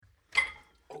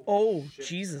Oh, shit.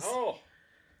 Jesus. Oh.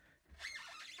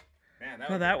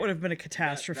 Man, that would have been a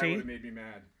catastrophe. That would have made me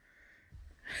mad.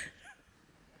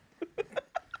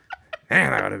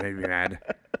 Man, that would have made me mad.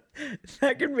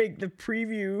 That could make the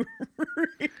preview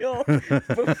real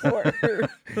before.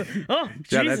 Oh,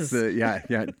 Yeah, Jesus.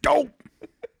 that's dope.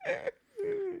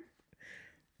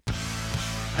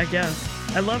 I guess.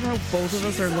 I love how both of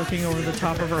us are looking over the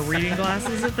top of our reading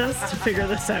glasses at this to figure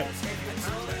this out.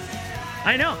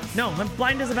 I know. No, I'm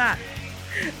blind as a bat.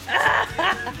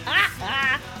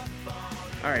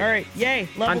 All right. All right. Yay.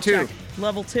 Level On 2. check.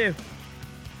 Level 2.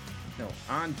 No,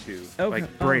 on 2. Okay.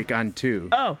 Like break on 2.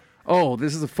 Oh. Oh,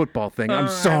 this is a football thing. I'm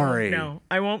sorry. No,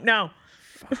 I won't know.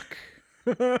 Fuck.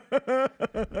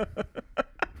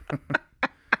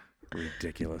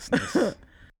 Ridiculousness.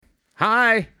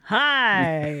 Hi.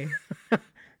 Hi.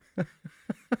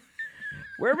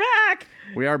 We're back.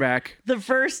 We are back. The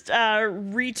first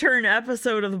return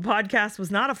episode of the podcast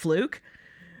was not a fluke.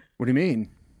 What do you mean?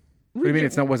 What do you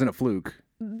mean wasn't a fluke?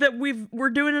 That we're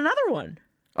doing another one.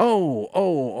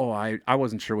 Oh, I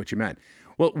wasn't sure what you meant.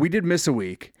 Well, we did miss a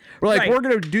week. We're like, Right. we're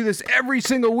going to do this every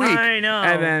single week. I know.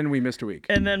 And then we missed a week.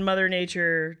 And then Mother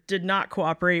Nature did not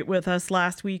cooperate with us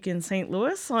last week in St.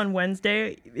 Louis on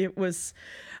Wednesday. It was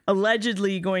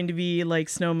allegedly going to be like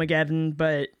Snowmageddon,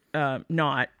 but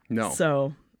not. No.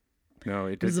 So No,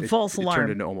 it was a false It alarm.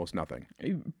 turned into almost nothing.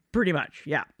 pretty much,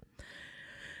 yeah.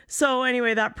 So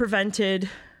anyway, that prevented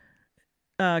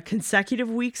consecutive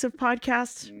weeks of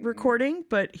podcast recording,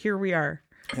 but here we are.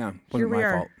 Yeah, Here wasn't we my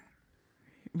are. fault.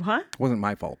 What? Wasn't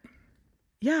my fault.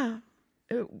 Yeah.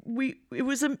 It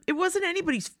wasn't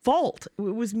anybody's fault. It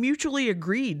was mutually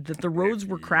agreed that the roads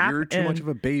were crap. You're too and, much of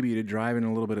a baby to drive in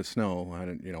a little bit of snow. I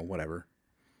don't, whatever.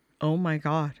 Oh my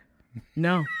God.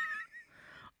 No.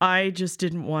 I just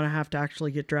didn't want to have to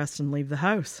actually get dressed and leave the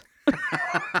house.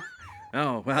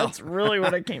 Oh, well. That's really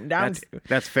what it came down to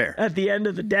That's fair. at the end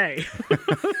of the day.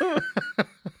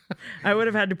 I would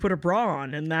have had to put a bra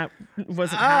on, and that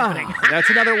wasn't happening. That's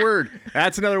another word.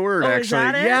 That's another word, Oh, actually. is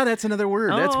that it? Yeah, that's another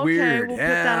word. Oh, That's okay. weird. We'll put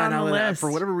yeah, that on no, the that- list.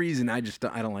 for whatever reason, I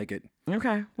don't like it.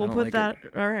 Okay, we'll don't put like that.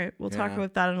 All right, we'll talk Yeah.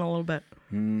 about that in a little bit.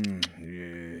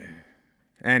 Yeah.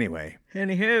 Anyway,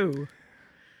 Anywho,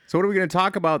 so what are we going to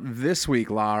talk about this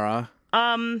week, Lara?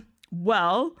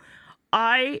 well,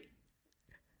 I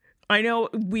know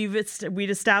we'd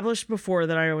established before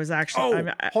that I was actually.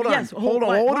 Hold on. Yes, Hold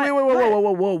on.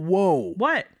 what, Whoa.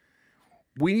 What?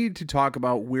 We need to talk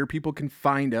about where people can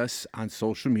find us on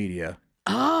social media.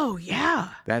 Oh yeah.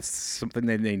 That's something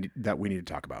that we need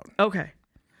to talk about. Okay.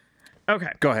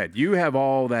 Go ahead. You have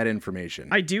all that information.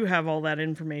 I do have all that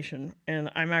information, and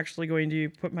I'm actually going to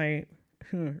put my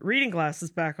reading glasses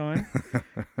back on.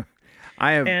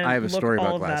 I have a look story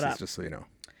all about of that glasses, up. just so you know.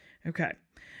 Okay.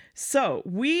 So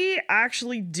we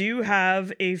actually do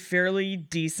have a fairly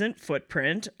decent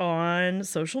footprint on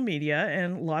social media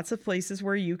and lots of places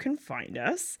where you can find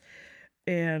us.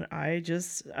 And I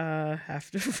just have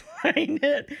to find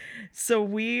it. So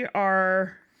we're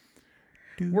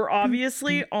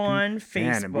obviously on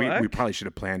Facebook. Man, we probably should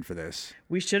have planned for this.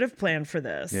 We should have planned for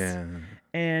this. Yeah.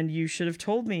 And you should have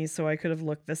told me so I could have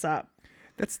looked this up.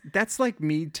 That's like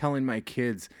me telling my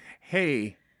kids,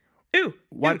 hey, Ooh.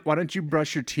 why don't you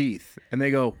brush your teeth? And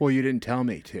they go, well, you didn't tell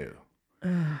me to.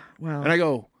 Well. And I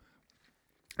go,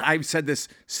 I've said this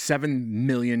 7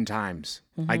 million times.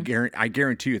 Mm-hmm. I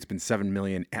guarantee you it's been 7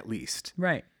 million at least.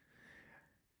 Right.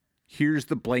 Here's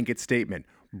the blanket statement.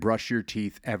 Brush your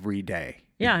teeth every day.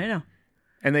 Yeah, I know.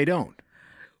 And they don't.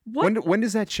 What? When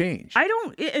does that change? I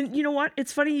don't, and you know what?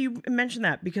 It's funny you mentioned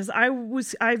that because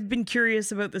I've been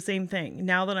curious about the same thing.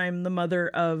 Now that I'm the mother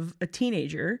of a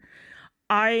teenager,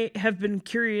 I have been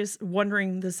curious,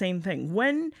 wondering the same thing.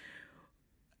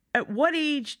 At what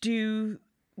age do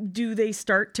they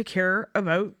start to care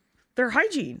about their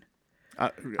hygiene?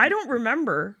 I don't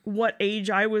remember what age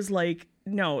I was like,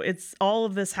 no, it's all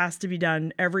of this has to be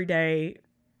done every day,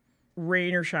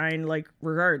 rain or shine, like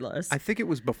regardless. I think it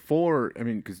was before,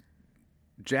 because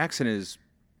Jackson is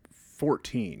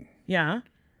 14. Yeah.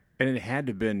 And it had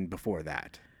to have been before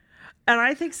that. And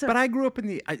I think so. But I grew up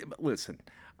in listen,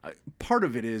 part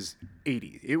of it is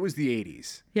 80s. It was the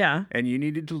 80s. Yeah. And you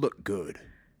needed to look good.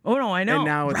 Oh, no, I know. And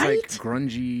now it's right? like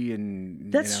grungy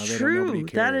and That's true.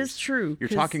 That is true. You're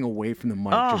talking away from the mic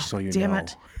just so you damn know.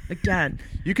 it. Again.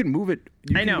 You can move it.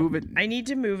 I know. Move it. I need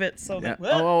to move it so that...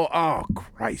 Oh,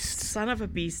 Christ. Son of a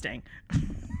bee sting.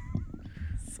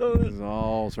 So There's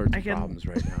all sorts of problems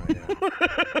right now.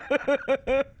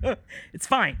 Yeah. it's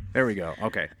fine. There we go.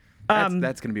 Okay.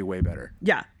 That's going to be way better.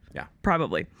 Yeah. Yeah.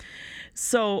 Probably.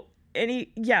 So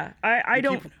I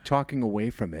don't keep talking away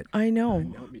from it. I know.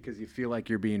 No, because you feel like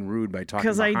you're being rude by talking.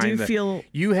 Because I do feel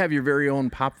you have your very own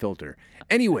pop filter.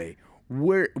 Anyway,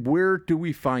 where do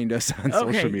we find us on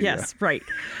social media? Yes, right.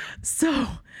 So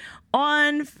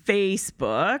on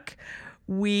Facebook,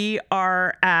 we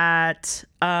are at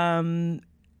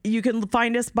you can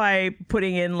find us by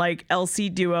putting in like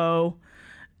LC Duo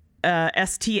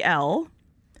STL.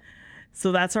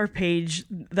 So that's our page.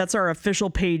 That's our official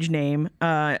page name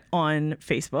on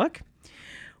Facebook.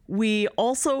 We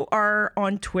also are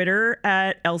on Twitter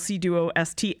at LC Duo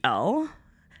STL,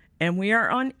 and we are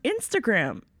on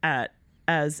Instagram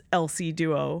as LC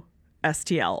Duo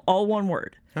STL, all one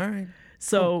word. All right.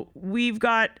 So we've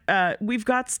got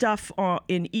stuff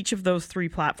in each of those three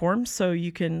platforms, so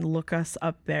you can look us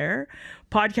up there.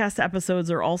 Podcast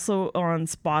episodes are also on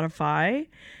Spotify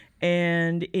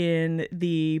and in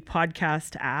the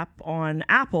podcast app on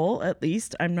Apple, at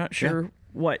least. I'm not sure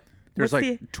what. There's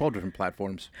like 12 different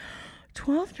platforms.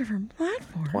 12 different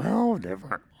platforms. 12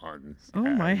 different ones. Oh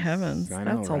my heavens, I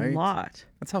know, that's right? a lot.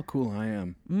 That's how cool I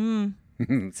am.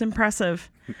 It's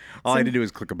impressive. All I had to do is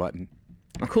click a button.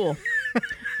 Cool.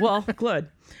 Well, good.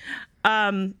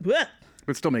 Bleh.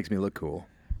 It still makes me look cool.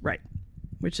 Right.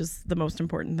 Which is the most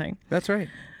important thing. That's right.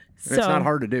 So, It's not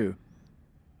hard to do.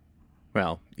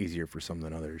 Well, easier for some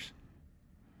than others.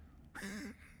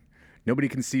 Nobody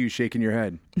can see you shaking your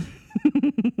head.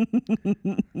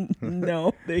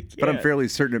 No, they can't. But I'm fairly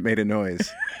certain it made a noise.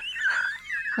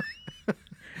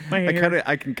 My hair,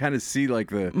 I can kind of see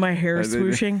like my hair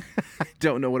swooshing. I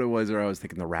don't know what it was, or I was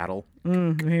thinking the rattle.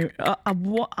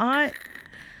 What?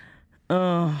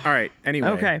 All right. Anyway.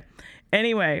 Okay.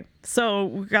 Anyway, so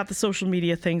we got the social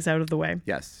media things out of the way.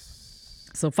 Yes.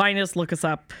 So find us, look us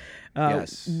up.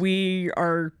 Yes. We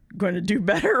are going to do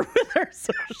better with our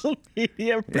social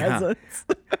media presence.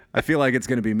 I feel like it's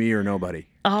going to be me or nobody.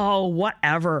 Oh,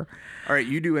 whatever. All right.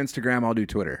 You do Instagram. I'll do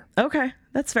Twitter. Okay.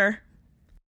 That's fair.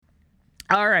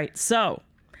 All right. So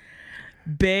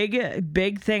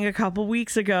big thing a couple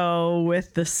weeks ago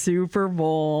with the Super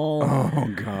Bowl.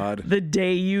 Oh, God. The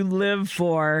day you live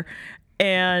for.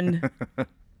 And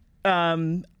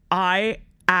I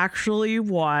actually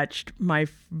watched my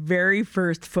very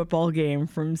first football game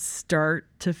from start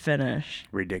to finish.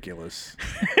 Ridiculous.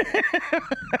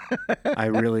 I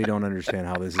really don't understand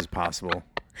how this is possible.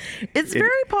 It's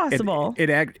very possible.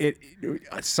 It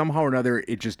somehow or another,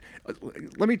 it just,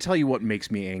 let me tell you what makes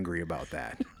me angry about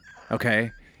that.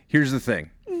 Okay? Here's the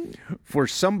thing. For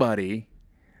somebody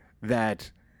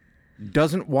that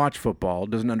doesn't watch football,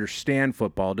 doesn't understand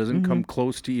football, doesn't come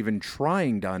close to even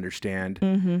trying to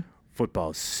understand,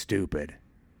 football is stupid.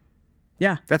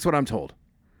 Yeah. That's what I'm told.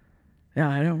 Yeah,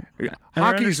 I don't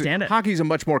understand it. Hockey's a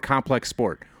much more complex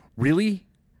sport. Really?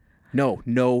 No.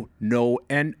 N-O.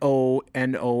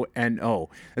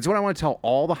 That's what I want to tell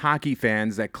all the hockey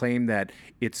fans that claim that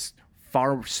it's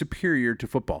far superior to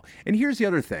football. And here's the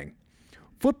other thing.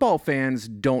 Football fans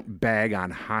don't bag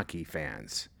on hockey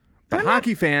fans. But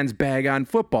hockey fans bag on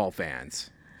football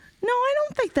fans. No, I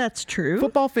don't think that's true.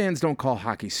 Football fans don't call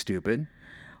hockey stupid.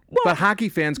 But hockey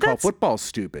fans call football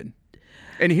stupid.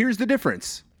 And here's the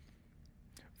difference.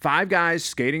 5 guys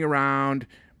skating around,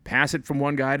 pass it from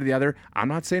one guy to the other. I'm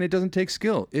not saying it doesn't take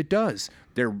skill. It does.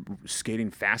 They're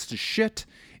skating fast as shit.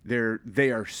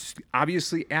 They are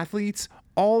obviously athletes.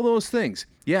 All those things.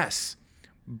 Yes.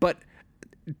 But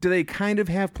do they kind of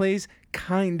have plays?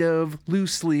 Kind of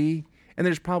loosely. And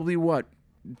there's probably,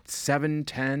 7,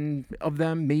 10 of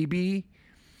them, maybe?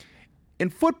 In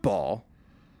football,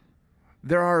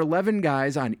 there are 11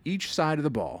 guys on each side of the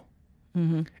ball.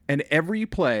 Mm-hmm. And every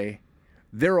play,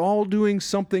 they're all doing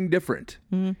something different.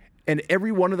 Mm-hmm. And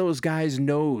every one of those guys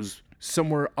knows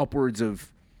somewhere upwards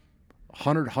of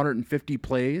 100, 150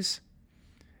 plays.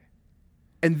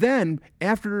 And then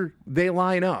after they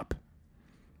line up,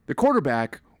 the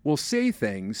quarterback will say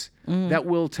things that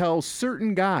will tell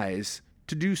certain guys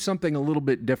to do something a little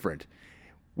bit different.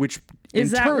 Which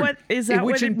is that what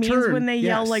it means when they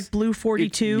yell like blue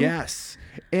 42? Yes.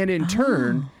 And in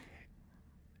turn,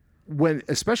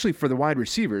 especially for the wide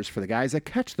receivers, for the guys that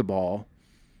catch the ball,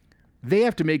 they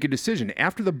have to make a decision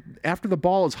after the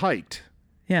ball is hiked.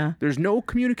 Yeah. There's no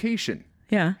communication.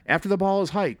 Yeah. After the ball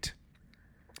is hiked,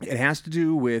 it has to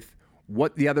do with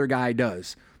what the other guy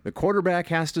does. The quarterback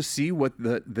has to see what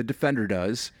the defender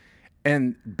does,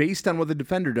 and based on what the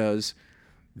defender does,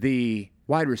 the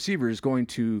wide receiver is going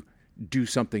to do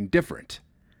something different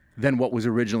than what was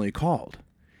originally called.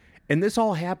 And this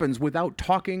all happens without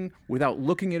talking, without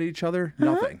looking at each other,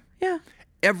 nothing. Yeah.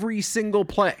 Every single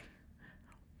play.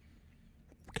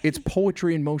 It's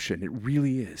poetry in motion. It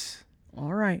really is.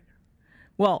 All right.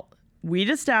 Well, we'd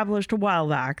established a while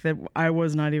back that I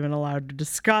was not even allowed to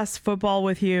discuss football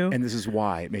with you. And this is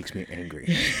why it makes me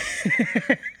angry.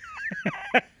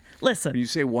 Listen. When you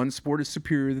say one sport is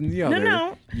superior than the other,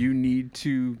 No. you need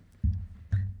to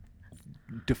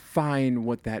define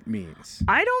what that means.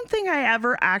 I don't think I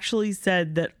ever actually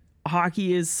said that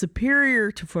hockey is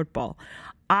superior to football.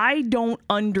 I don't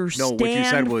understand what you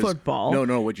said was football.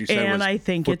 what you said was and I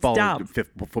think football, it's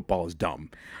dumb. Football is dumb.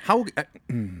 How?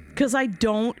 Because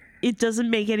it doesn't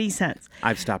make any sense.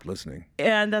 I've stopped listening.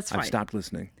 And that's fine. I've stopped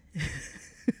listening.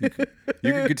 You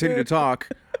can continue to talk.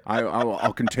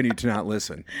 I'll continue to not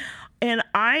listen. And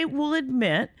I will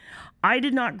admit, I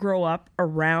did not grow up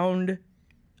around.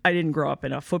 I didn't grow up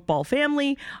in a football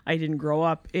family. I didn't grow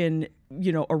up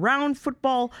around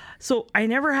football. So I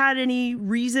never had any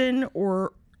reason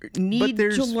or need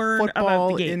to learn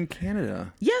about the game. In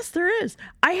Canada. Yes, there is.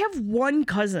 I have one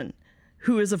cousin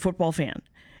who is a football fan,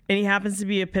 and he happens to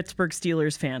be a Pittsburgh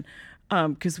Steelers fan.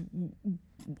 Because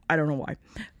I don't know why,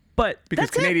 but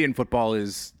because Canadian football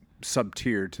is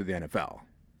sub-tier to the NFL.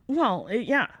 Well,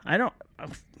 I don't.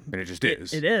 And it just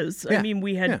is. It is. Yeah. I mean,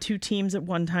 we had two teams at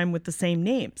one time with the same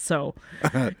name, so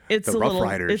it's the Rough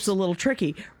Riders. It's a little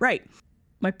tricky, right?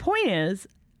 My point is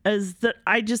that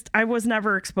I was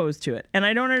never exposed to it, and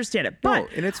I don't understand it.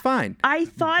 But and it's fine. I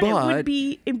thought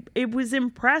it was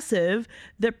impressive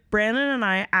that Brandon and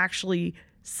I actually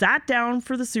sat down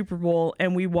for the Super Bowl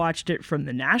and we watched it from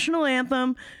the national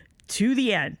anthem to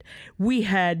the end. We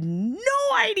had no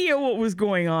idea what was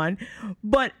going on,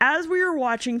 but as we were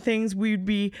watching things, we'd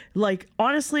be like,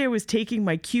 honestly, I was taking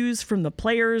my cues from the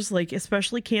players, like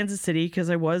especially Kansas City, because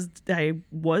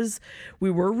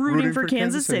we were rooting for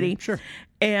Kansas City. Sure.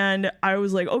 And I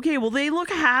was like, okay, well, they look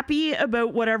happy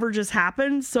about whatever just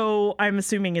happened, so I'm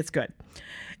assuming it's good.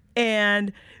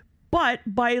 But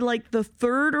by like the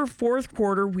third or fourth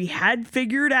quarter, we had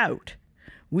figured it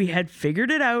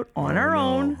out on our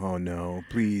own. Oh no!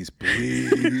 Please.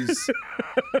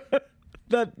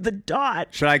 The dot.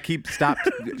 Should I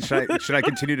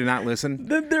continue to not listen?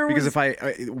 Because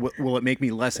will it make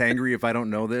me less angry if I don't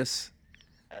know this?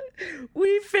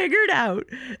 We figured out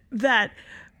that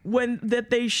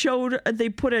they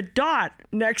put a dot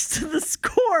next to the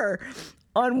score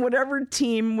on whatever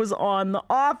team was on the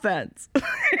offense.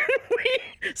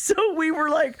 So we were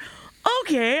like,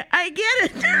 okay, I get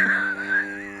it.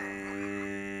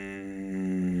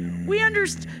 We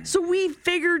understand. So we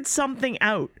figured something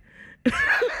out. We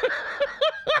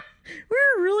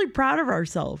were really proud of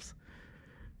ourselves.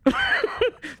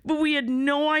 But we had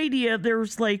no idea there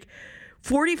was like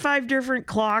 45 different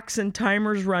clocks and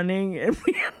timers running, and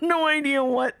we had no idea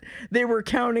what they were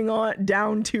counting on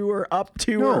down to or up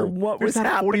to or what was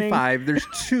happening. 45, there's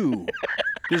two.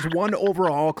 There's one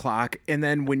overall clock, and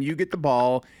then when you get the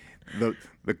ball, the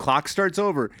clock starts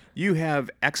over. You have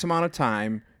X amount of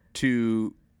time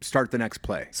to start the next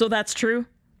play. So that's true?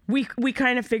 We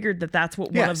kind of figured that's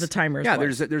what one of the timers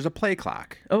was. Yeah, there's a play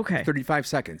clock. Okay. 35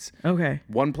 seconds. Okay.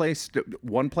 One play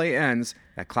ends,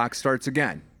 that clock starts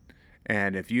again.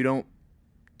 And if you don't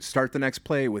start the next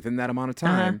play within that amount of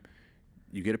time,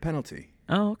 you get a penalty.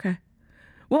 Oh, okay.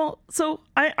 Well, so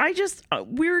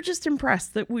we were just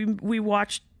impressed that we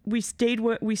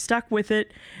stuck with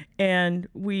it, and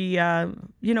we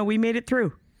made it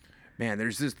through. Man,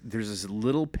 there's this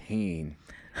little pain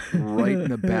right in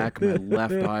the back of my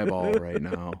left eyeball right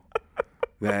now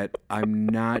that I'm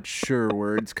not sure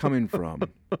where it's coming from.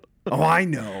 Oh, I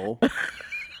know.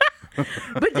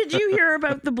 But did you hear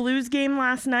about the Blues game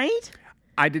last night?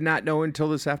 I did not know until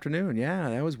this afternoon. Yeah,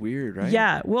 that was weird, right?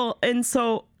 Yeah, well, and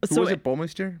so Who was it,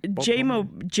 Bouwmeester? Jay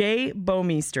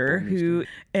Bouwmeester,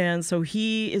 so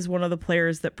he is one of the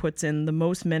players that puts in the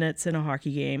most minutes in a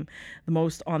hockey game, the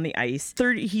most on the ice.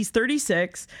 He's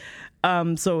 36,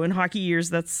 so in hockey years,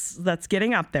 that's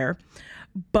getting up there.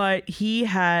 But he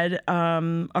had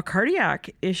a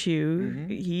cardiac issue. Mm-hmm.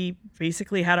 He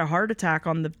basically had a heart attack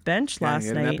on the bench last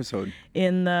night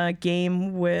in the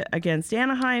game against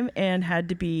Anaheim, and had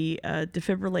to be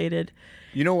defibrillated.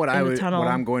 You know what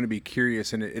I'm going to be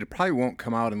curious, and it probably won't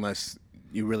come out unless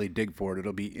you really dig for it.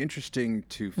 It'll be interesting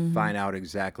to find out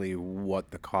exactly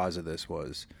what the cause of this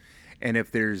was, and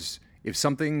if you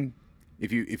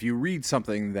read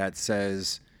something that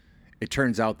says it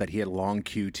turns out that he had long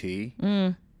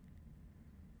QT.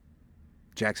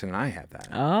 Jackson and I have that.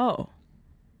 Oh,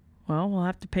 well, we'll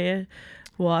have to pay it.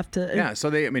 We'll have to. Yeah, so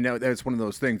that's one of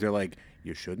those things. They're like,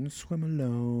 you shouldn't swim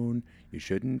alone. You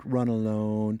shouldn't run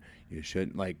alone. You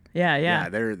shouldn't Yeah,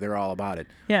 they're all about it.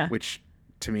 Yeah. Which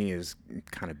to me is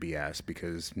kind of BS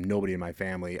because nobody in my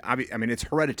family, I mean, it's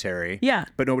hereditary. Yeah.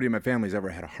 But nobody in my family has ever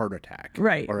had a heart attack.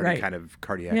 Right, Or any right. kind of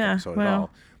cardiac Yeah, episode at well. all.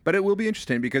 But it will be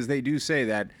interesting because they do say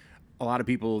that a lot of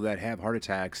people that have heart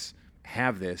attacks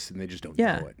have this and they just don't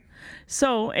Yeah. know it.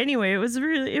 So anyway, it was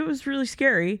really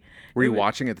scary. Were you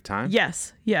watching at the time?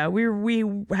 Yes. Yeah. We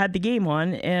had the game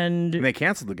on and And they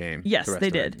canceled the game. yes, the rest they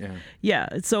of it. did. Yeah.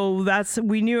 Yeah. So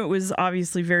we knew it was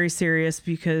obviously very serious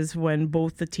because when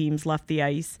both the teams left the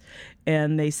ice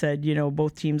and they said,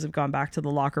 both teams have gone back to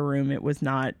the locker room, it was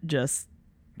not just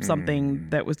something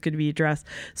that was going to be addressed.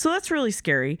 So that's really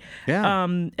scary. Yeah.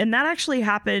 And that actually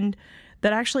happened.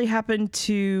 That actually happened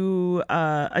to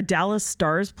a Dallas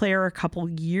Stars player a couple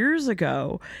years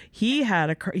ago. He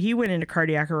went into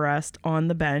cardiac arrest on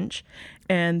the bench,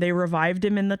 and they revived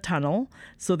him in the tunnel.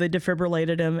 So they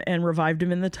defibrillated him and revived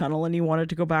him in the tunnel, and he wanted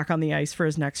to go back on the ice for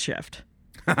his next shift.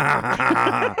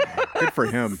 Good for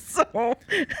him. So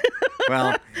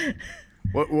Well,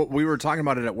 we were talking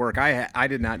about it at work. I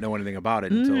did not know anything about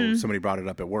it until somebody brought it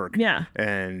up at work. Yeah.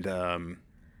 And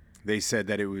they said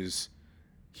that he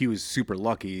was super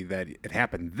lucky that it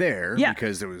happened there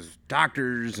because there was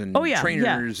doctors and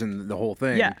trainers and the whole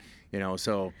thing. Yeah.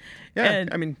 So yeah,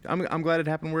 And- I mean, I'm glad it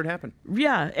happened where it happened.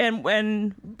 yeah,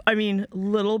 and I mean,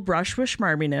 little brush with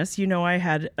schmarminess.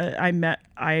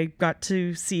 I got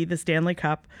to see the Stanley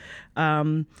Cup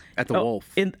At the Wolf.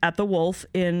 at the Wolf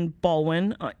in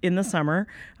Baldwin in the summer.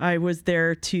 I was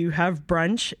there to have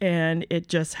brunch, and it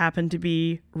just happened to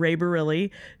be Ray Barilli,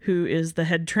 who is the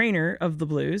head trainer of the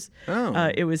Blues. Oh.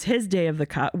 It was his day of the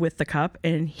cup with the cup,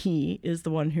 and he is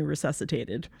the one who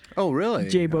resuscitated Oh, really?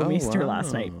 Jay Bouwmeester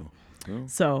last night.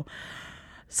 So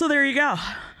there you go.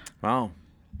 Wow.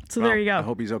 So there you go. I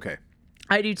hope he's okay.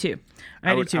 I do too.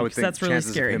 I do too. I would 'cause think that's really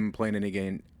chances scary. of him playing any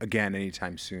game again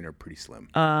anytime soon are pretty slim.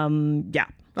 Yeah,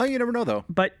 Oh, you never know though.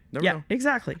 but Never yeah, know.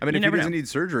 exactly. I mean, You if he never doesn't know. need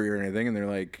surgery or anything, and they're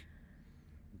like,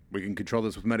 we can control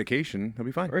this with medication, he'll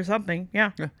be fine. or something.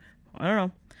 Yeah. Yeah. I don't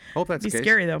know. Hope that's It'd the be case.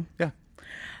 scary though. Yeah.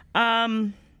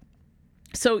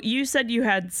 So you said you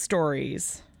had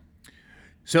stories.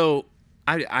 So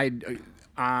I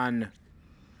on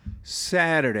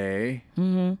Saturday,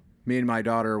 Mm-hmm. me and my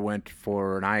daughter went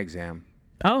for an eye exam.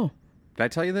 Oh Did I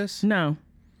tell you this? no.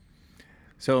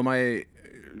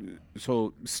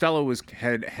 So Stella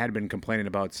had been complaining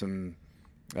about some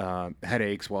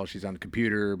headaches while she's on the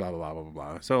computer, blah, blah, blah, blah, blah,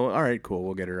 blah. So, all right, cool.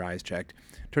 We'll get her eyes checked.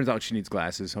 Turns out she needs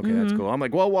glasses. Okay, that's cool. I'm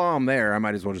like, well, while I'm there, I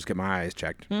might as well just get my eyes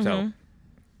checked. So,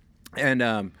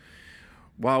 and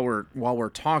while we're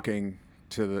talking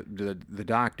to the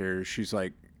doctor, she's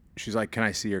like, can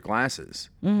I see your glasses?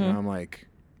 And I'm like,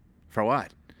 for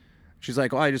what? She's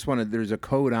like, I just wanted, there's a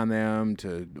code on them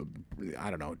to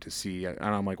see. And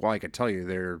I'm like, well, I could tell you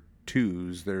they're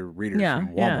twos. They're readers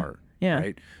from Walmart. Yeah.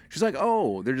 Right? She's like,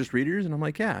 oh, they're just readers? And I'm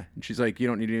like, yeah. And she's like, you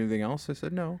don't need anything else? I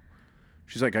said, no.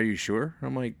 She's like, are you sure?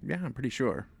 I'm like, yeah, I'm pretty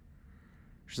sure.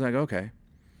 She's like, okay.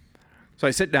 So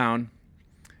I sit down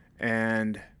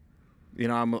and,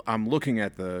 I'm looking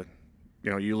at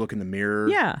you look in the mirror.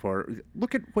 Yeah.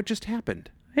 Look at what just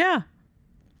happened. Yeah.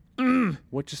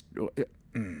 What just,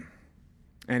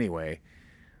 Anyway,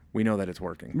 we know that it's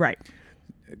working. Right.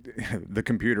 The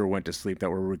computer went to sleep that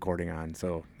we're recording on,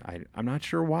 so I'm not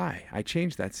sure why. I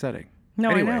changed that setting. No,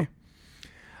 anyway,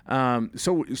 I know.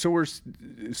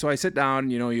 So I sit down.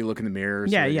 You look in the mirror.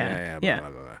 Yeah. Blah, blah,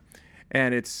 blah.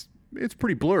 And it's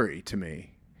pretty blurry to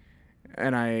me.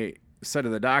 And I said to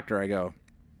the doctor, I go,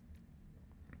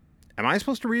 "Am I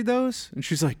supposed to read those?" And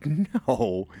she's like,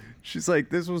 "No." She's like,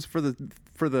 "This was for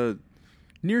the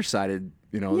nearsighted.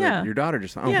 That your daughter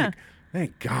just." I'm like,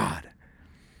 "Thank God."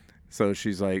 So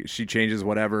she's like, she changes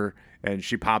whatever, and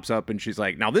she pops up, and she's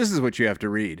like, "Now this is what you have to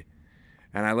read."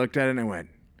 And I looked at it and I went,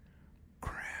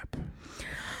 "Crap."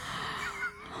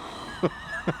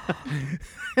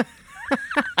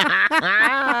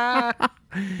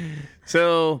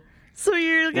 So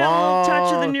you're getting a little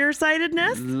touch of the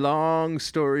nearsightedness? long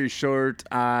story short,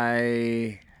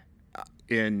 in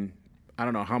I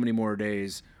don't know how many more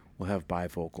days we'll have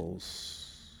bifocals.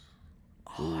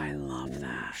 Oh, I love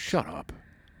that. Shut up.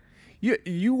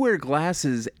 You wear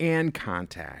glasses and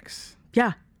contacts,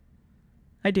 Yeah.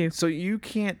 I do. so you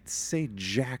can't say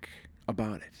jack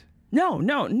about it. No.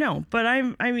 But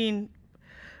I've been.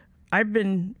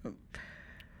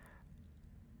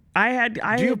 Do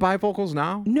you have bifocals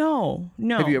now? No.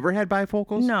 Have you ever had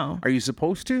bifocals? No. Are you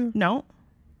supposed to? No.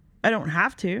 I don't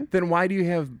have to. Then why do you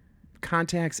have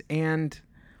contacts and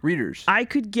readers? I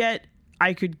could get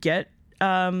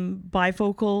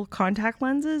bifocal contact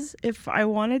lenses if I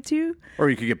wanted to. Or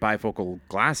you could get bifocal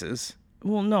glasses.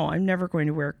 Well, no, I'm never going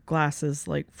to wear glasses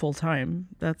like full time.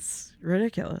 That's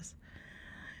ridiculous.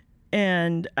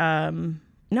 And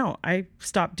no, I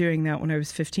stopped doing that when I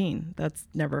was 15. That's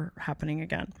never happening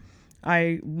again.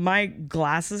 My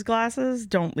glasses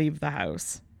don't leave the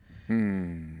house.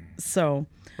 So,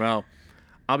 Well,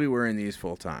 I'll be wearing these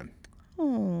full time.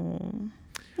 oh,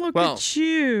 look at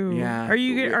you. Yeah. Are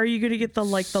you going to get the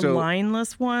the So-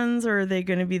 lineless ones, or are they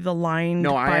going to be the lined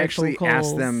No, I actually bifocals?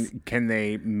 asked them, can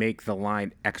they make the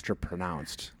line extra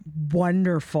pronounced?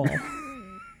 Wonderful.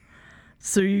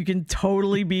 So you can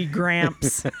totally be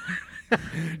Gramps.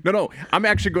 No, I'm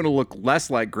actually going to look less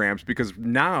like Gramps because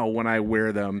now when I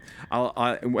wear them, I'll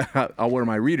wear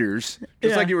my readers,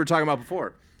 just like you were talking about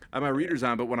before. I have my readers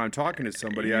on, but when I'm talking to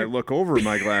somebody, I look over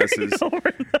my glasses, and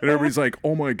everybody's like,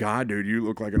 "Oh my God, dude, you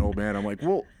look like an old man." I'm like,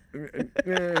 "Well,"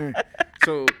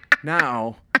 so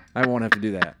now I won't have to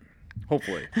do that.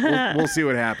 Hopefully, we'll see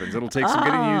what happens. It'll take some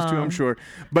getting used to, I'm sure.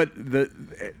 But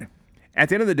at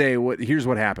the end of the day, here's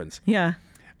what happens. Yeah.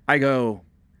 I go,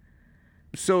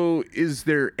 so is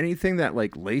there anything that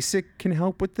like LASIK can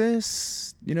help with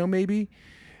this? Maybe?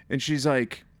 And she's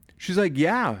like,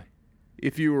 yeah,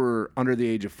 if you were under the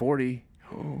age of 40.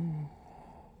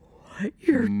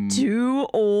 You're too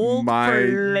old for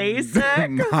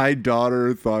LASIK? My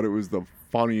daughter thought it was the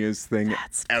funniest thing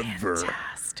That's ever.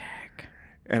 fantastic.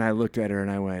 And I looked at her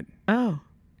and I went, Oh,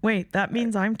 wait, that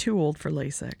means I'm too old for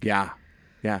LASIK. yeah.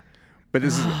 But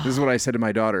this is what I said to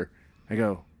my daughter. I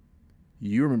go,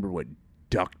 you remember what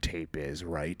duct tape is,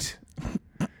 right?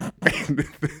 And the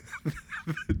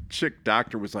chick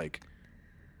doctor was like,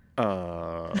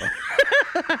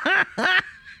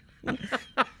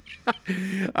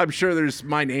 I'm sure there's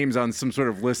my name's on some sort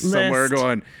of list somewhere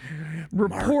going,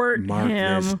 Report mark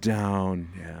him. this down.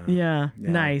 Yeah.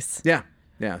 Nice. Yeah.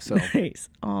 So Nice.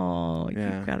 Oh,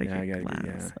 yeah, you've got to I get gotta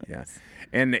glasses. yeah.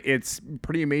 And it's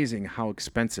pretty amazing how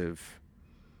expensive.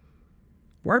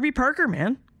 Warby Parker,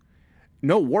 man.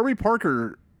 No, Warby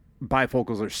Parker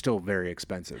bifocals are still very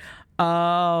expensive.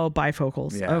 Oh,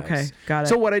 bifocals. Yes. Okay, got it.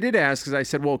 So what I did ask is I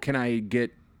said, well, can I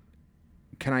get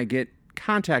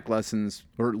contact lenses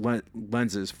or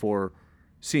lenses for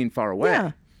seeing far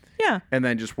away? Yeah. And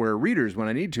then just wear readers when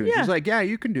I need to. And she's like, yeah,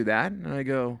 you can do that. And I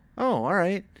go, oh, all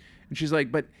right. And she's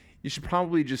like, but you should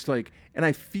probably just and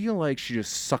I feel like she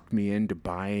just sucked me into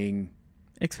buying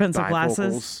Expensive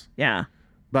glasses. bifocals. Yeah.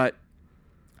 But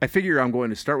I figure I'm going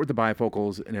to start with the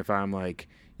bifocals. And if I'm like,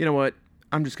 you know what,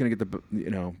 I'm just going to get the,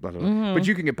 blah, blah, blah. But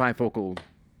you can get bifocal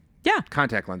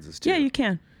contact lenses too. Yeah, you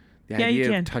can. The you idea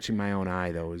can. of touching my own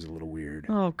eye, though, is a little weird.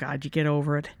 Oh God, you get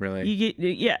over it. Really?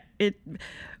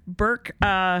 Burke.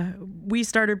 We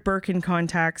started Burke in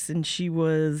contacts, and she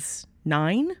was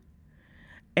 9,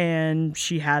 and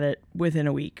she had it within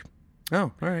a week.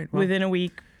 Oh, all right. Well, Within a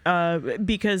week,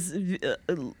 because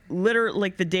literally,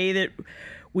 the day that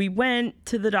we went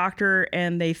to the doctor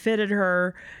and they fitted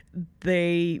her,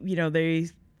 they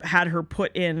had her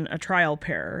put in a trial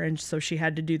pair, and so she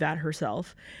had to do that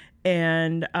herself.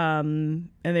 And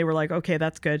they were like, okay,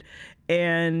 that's good.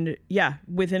 And yeah,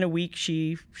 within a week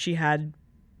she had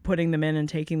putting them in and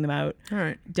taking them out. all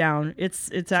right. Down. It's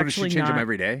So does actually she change not. them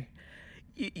every day?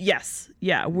 Yes.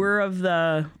 Yeah.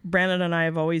 Brandon and I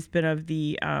have always been of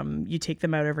the, you take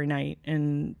them out every night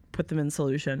and put them in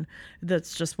solution.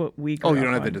 That's just what we go. Oh, you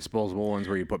don't have the disposable ones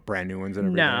where you put brand new ones in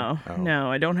every No, day? Oh.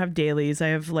 no, I don't have dailies. I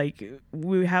have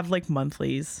we have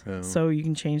monthlies, so you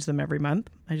can change them every month.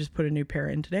 I just put a new pair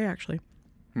in today, actually.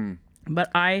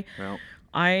 But I've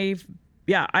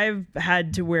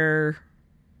had to wear.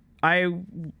 I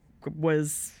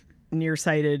was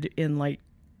nearsighted in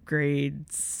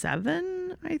grade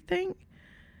 7, I think.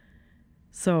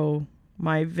 So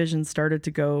my vision started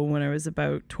to go when I was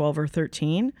about 12 or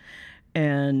 13.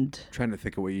 And Trying to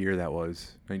think of what year that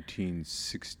was.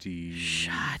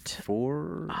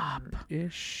 1964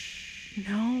 ish.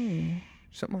 no.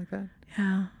 Something like that.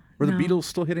 Yeah. Were the no. Beatles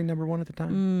still hitting #1 at the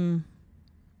time?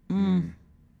 No.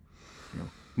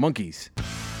 Monkeys.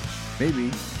 Maybe.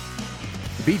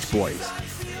 The Beach Boys.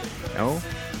 No.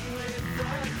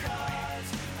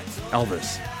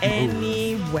 Elvis.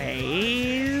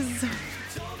 Anyways.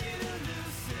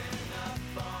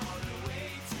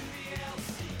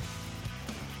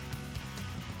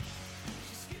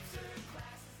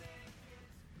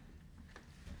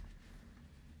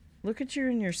 Look at you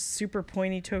in your super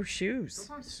pointy toe shoes. Those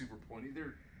aren't super pointy.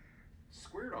 They're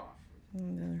squared off.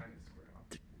 Kind of squared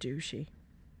off. Douchey.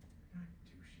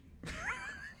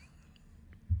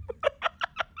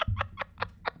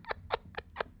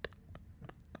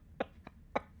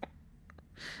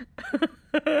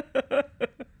 Douchey.